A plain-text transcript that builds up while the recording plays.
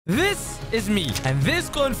This is me, and this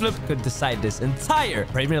coin flip could decide this entire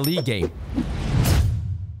Premier League game.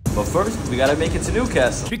 But first, we gotta make it to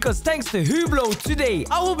Newcastle. Because thanks to Hublot, today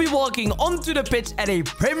I will be walking onto the pitch at a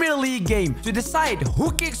Premier League game to decide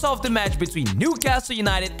who kicks off the match between Newcastle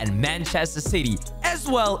United and Manchester City, as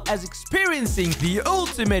well as experiencing the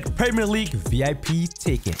ultimate Premier League VIP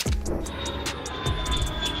ticket.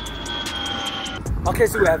 Okay,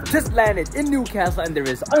 so we have just landed in Newcastle and there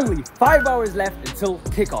is only 5 hours left until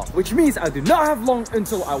kickoff, which means I do not have long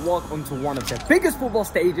until I walk onto one of the biggest football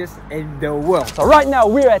stages in the world. So right now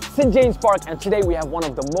we're at St. James Park and today we have one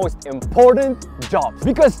of the most important jobs.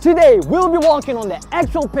 Because today we'll be walking on the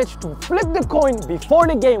actual pitch to flip the coin before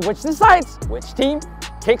the game, which decides which team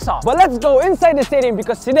kicks off. But let's go inside the stadium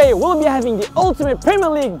because today we'll be having the ultimate Premier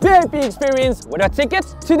League VIP experience with our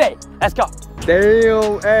tickets today. Let's go.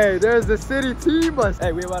 Damn, hey, there's the City team bus.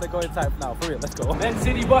 Hey, we're about to go inside now, for real, let's go. Then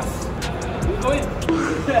City bus. We go in.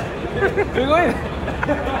 We go in.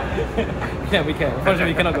 Yeah, we can.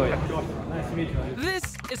 Unfortunately, we cannot go in. Nice to meet you. This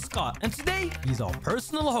is Scott, and today he's our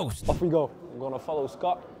personal host. Off we go. I'm gonna follow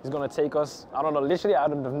Scott. He's gonna take us. I don't know, literally, I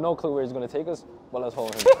don't have no clue where he's gonna take us, but let's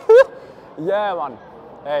follow him. Yeah, man.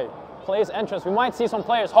 Hey, players entrance. We might see some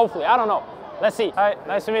players, hopefully. I don't know. Let's see. Hi,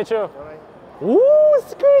 nice to meet you. Ooh,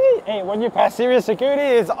 security! Hey, when you pass serious security,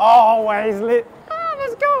 it's always lit. Ah,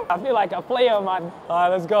 let's go! I feel like a player, man.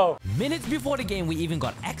 Alright, let's go. Minutes before the game, we even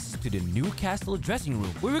got access to the Newcastle dressing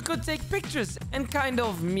room, where we could take pictures and kind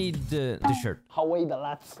of meet the shirt. Away the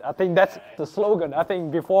lads. I think that's the slogan. I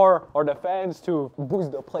think before, or the fans to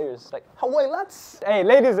boost the players. Like, away lads! Hey,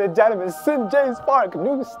 ladies and gentlemen, St. James Park,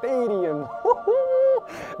 new stadium.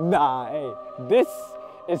 Nah, hey, this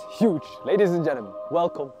is huge. Ladies and gentlemen,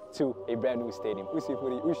 welcome to a brand new stadium.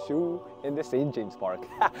 OussiFooty Ushu in the St. James Park.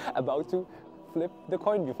 About to flip the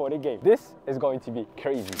coin before the game. This is going to be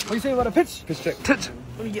crazy. What do you say about a pitch? Pitch check. Let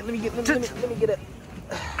me get it.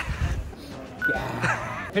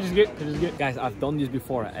 Yeah. Pitch is good, pitch is good. Guys, I've done this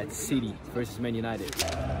before at City versus Man United.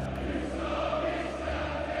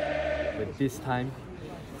 But this time...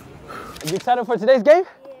 You excited for today's game?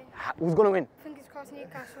 Yeah. Who's gonna win? Fingers crossed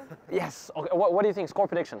Newcastle. Yes. Okay. What do you think? Score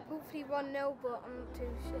prediction? Hopefully 1-0, but I'm not too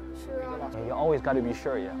sure on it. Yeah, you always got to be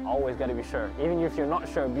sure. Yeah, always got to be sure. Even if you're not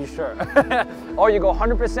sure, be sure. Or you go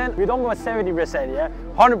 100%. We don't go 70%. Yeah,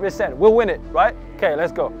 100%. We'll win it, right? Okay,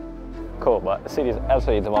 let's go. Cool, but the City is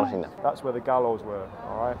absolutely demolishing them. That's where the gallows were,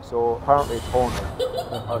 all right? So apparently it's haunted.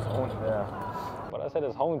 Oh, it's haunted, yeah. But I said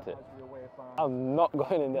it's haunted. I'm not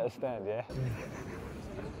going in that stand, yeah?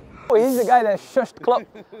 Oh, he's the guy that shushed Klopp.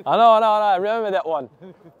 I know, I remember that one.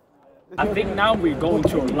 I think now we're going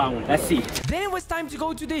to a lounge. Let's see. Then it was time to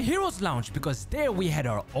go to the Heroes Lounge, because there we had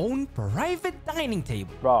our own private dining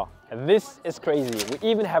table. Bro, this is crazy. We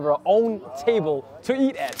even have our own table to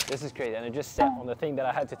eat at. This is crazy, and it just sat on the thing that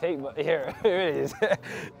I had to take, but here it is.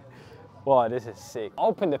 Wow, this is sick.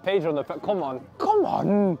 Open the page on the... Come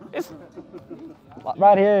on. It's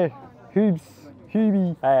right here.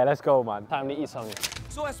 Hubie. Hey, let's go, man. Time to eat something.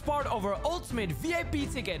 So as part of our ultimate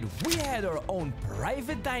VIP ticket, we had our own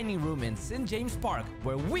private dining room in St. James Park,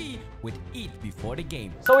 where we would eat before the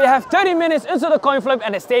game. So we have 30 minutes into the coin flip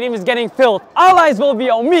and the stadium is getting filled. All eyes will be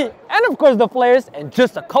on me and of course the players in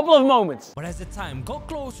just a couple of moments. But as the time got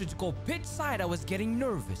closer to go pitch side, I was getting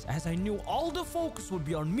nervous, as I knew all the focus would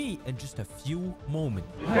be on me in just a few moments.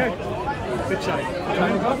 Okay. Pitch side.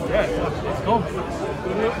 Yeah, let's go.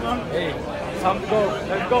 Hey, time to go.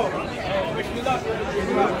 Let's go. Wish me luck.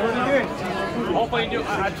 What are you doing? Hopefully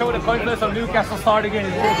I throw the coin flip on Newcastle start again.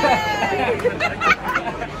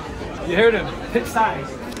 You heard him. Pitch side.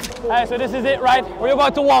 Alright, so this is it, right? We're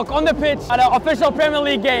about to walk on the pitch at our official Premier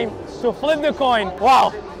League game to flip the coin.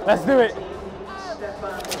 Wow, let's do it.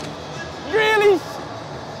 Really?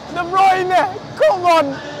 De Bruyne, come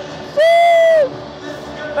on. Woo!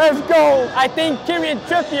 Let's go. I think Kieran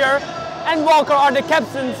Trippier and Walker are the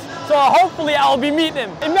captains, so hopefully I'll be meeting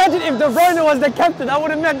them. Imagine if De Bruyne was the captain, I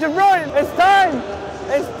would have met De Bruyne. It's time.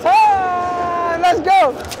 It's time. Let's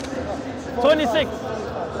go. 26.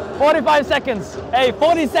 45 seconds. Hey,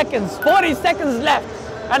 40 seconds. 40 seconds left.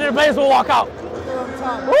 And the players will walk out.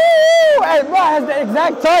 Woo! Hey, bro has the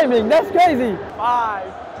exact timing. That's crazy.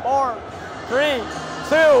 5, 4, 3,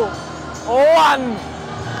 2, 1.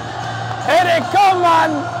 Hit it, come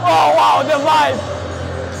on. Oh, wow, the vibe.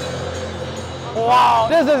 Wow,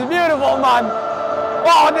 this is beautiful, man.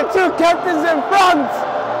 Wow, the two captains in front.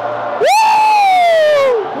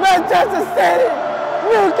 Woo! Manchester City,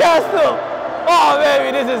 Newcastle. Oh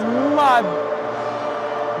baby, this is mad.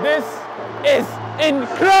 This is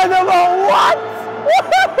incredible. What?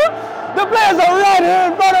 The players are right here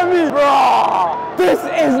in front of me. Bro, this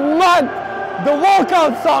is mad. The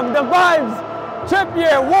walkout song, the vibes.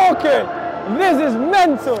 Trippier, Walker. This is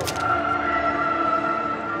mental.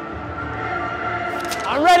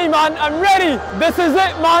 I'm ready, man. I'm ready. This is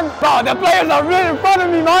it, man. Bro, the players are right in front of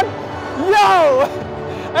me, man. Yo.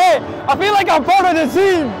 Hey, I feel like I'm part of the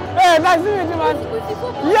team. Hey, nice to meet you, man.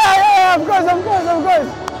 Yeah, of course.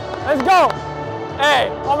 Let's go. Hey,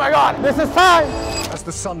 oh my God, this is time. As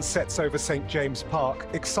the sun sets over St. James Park,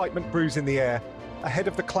 excitement brews in the air, ahead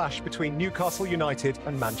of the clash between Newcastle United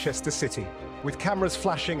and Manchester City. With cameras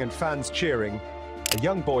flashing and fans cheering, a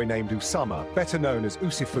young boy named Oussama, better known as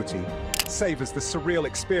OussiFooty, savours the surreal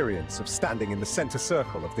experience of standing in the centre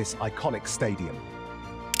circle of this iconic stadium.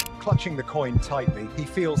 Clutching the coin tightly, he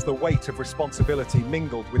feels the weight of responsibility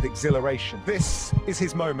mingled with exhilaration. This is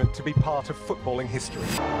his moment to be part of footballing history.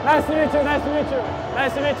 Nice to meet you, nice to meet you,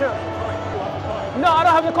 nice to meet you. No, I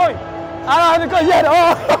don't have the coin. I don't have the coin yet.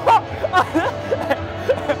 Oh.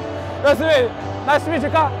 Nice to meet you,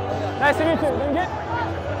 Carl. Nice to meet you.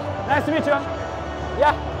 Nice to meet you.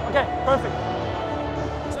 Yeah, okay, perfect.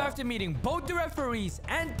 So after meeting both the referees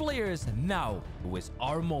and players, now it was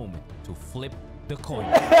our moment to flip the coin.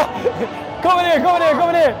 Come in here.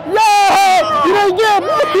 Yeah! You did good!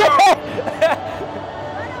 Yeah!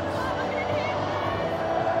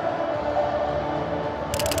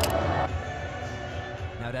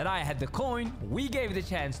 Now that I had the coin, we gave the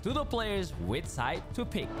chance to the players which side to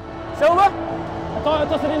pick. Silver? I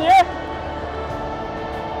toss it in the air.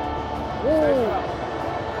 Ooh.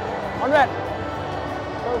 On red.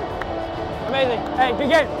 Amazing. Hey, good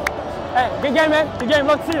game. Hey, good game, man. Good game.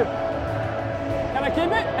 Love to see you. Can I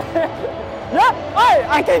keep it? Yeah? Hey,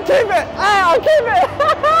 I can keep it. Hey, I'll keep it.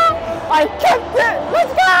 I kept it.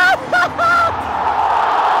 Let's go.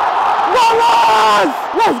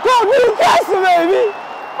 Let's go, Newcastle, baby.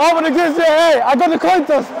 Oh, but the good say, hey, I got the coin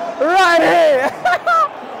toss right here.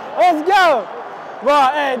 Let's go.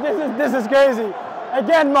 Wow, hey, this is crazy.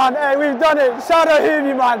 Again, man, hey, we've done it. Shout out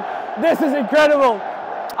Hubie, man. This is incredible.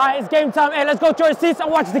 Alright, it's game time. Hey, let's go to our seats and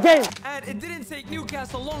watch the game. And it didn't take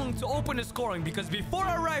Newcastle long to open the scoring because before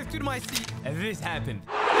I arrived to my seat, this happened.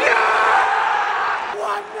 Yeah!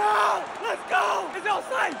 1-0! Let's go! It's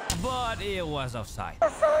offside! But it was offside.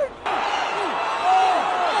 Offside!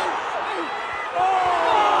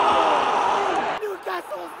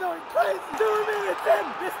 Newcastle's going crazy! 2 minutes in!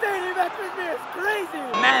 The stadium atmosphere is crazy!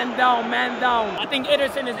 Man down. I think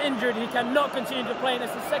Ederson is injured. He cannot continue to play. And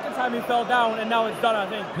it's the second time he fell down, and now it's done, I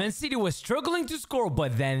think. Man City was struggling to score,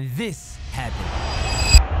 but then this happened.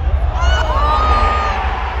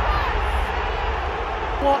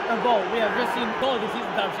 What a goal. We have just seen goal of the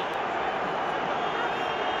season type shit.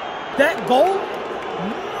 That goal?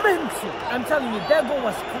 Mental. I'm telling you, that goal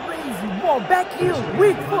was crazy. Ball, back heel,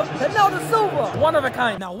 weak foot, and now the silver. One of a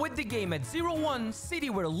kind. Now with the game at 0-1, City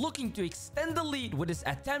were looking to extend the lead with this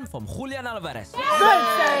attempt from Julian Alvarez.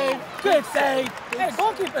 Good save. Hey,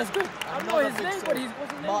 goalkeeper's good. I don't know his name, but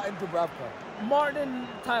what's his name? Martin Dubravka. Martin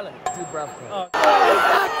Tyler. Dubravka.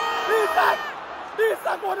 He's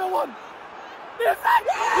stuck 1-on-1. He's stuck.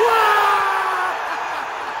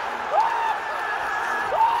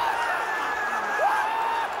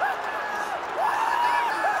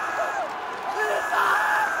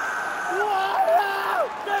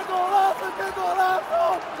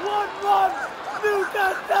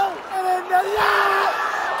 Newcastle, and then the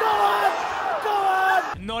Go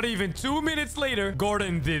on! Not even 2 minutes later,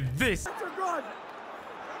 Gordon did this. Go on!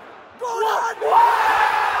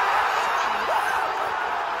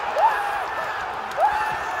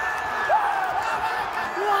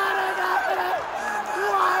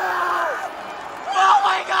 Oh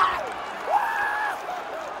my God!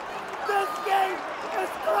 This game is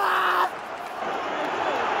crap!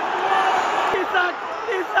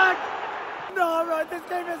 He's stuck! No, bro, this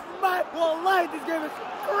game is mad. Wallahi, this game is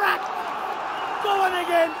cracked. Go on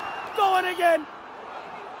again.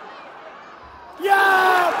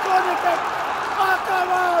 Yeah, perfect. Oh, come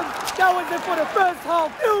on. That was it for the first half.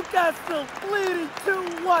 Newcastle leading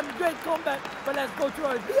 2-1. Great comeback. But let's go to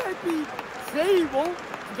our VIP table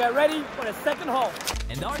to get ready for the second half.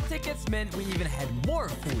 And our tickets meant we even had more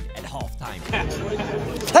food at halftime.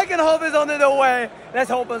 Second half is on the way. Let's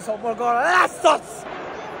hope on some more goals. That's us.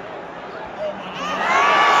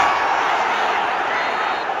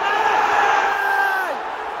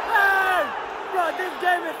 This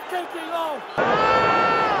game is taking off.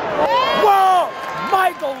 Whoa!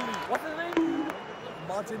 My goalie. What's his name?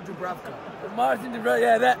 Martin Dubravka. Martin Dubravka.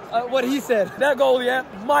 Yeah, that. What he said. That goalie. Yeah,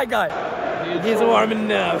 my guy. He's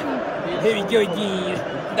warming up. Here we go again.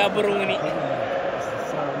 That Bruni.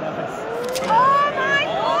 Oh my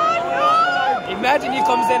God! Imagine he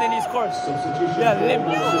comes in and he scores. Yeah,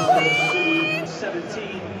 limp.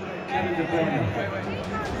 ain't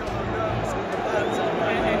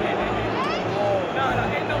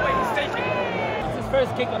no way he's taking it. It's his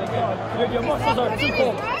first kick of the game. Your muscles are too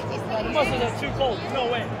cold. Your muscles are too cold.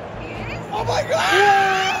 No way. Oh my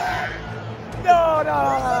God! No.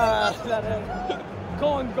 Go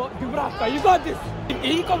on, go. You got this. If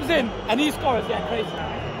he comes in and he scores, yeah, crazy.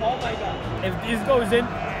 Oh my God. If this goes in,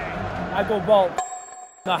 I go ball.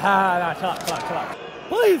 Nah, chill out.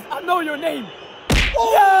 Please, I know your name.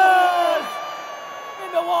 Oh. Yes!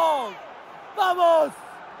 In the wall. Vamos!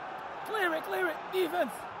 Clear it.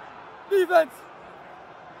 Defense.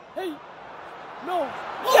 Hey. No.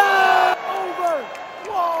 Yeah! Over.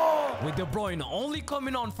 Whoa! With De Bruyne only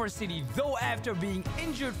coming on for City, though after being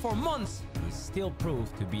injured for months, he still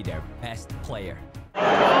proved to be their best player.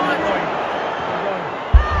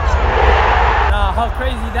 How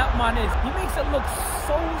crazy that man is. He makes it look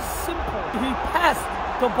so simple. He passed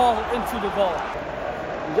the ball into the goal.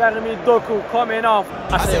 Jeremy Doku coming off.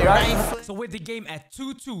 I say, right? So with the game at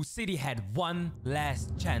 2-2, City had one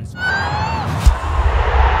last chance.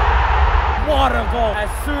 What a goal. As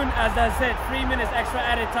soon as that's it, 3 minutes extra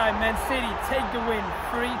added time, Man City take the win,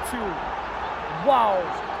 3-2. Wow.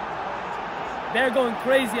 They're going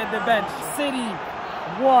crazy at the bench. City,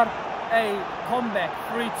 what a comeback,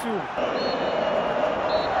 3-2.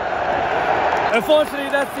 Unfortunately,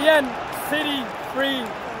 that's the end. City 3,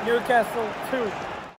 Newcastle 2.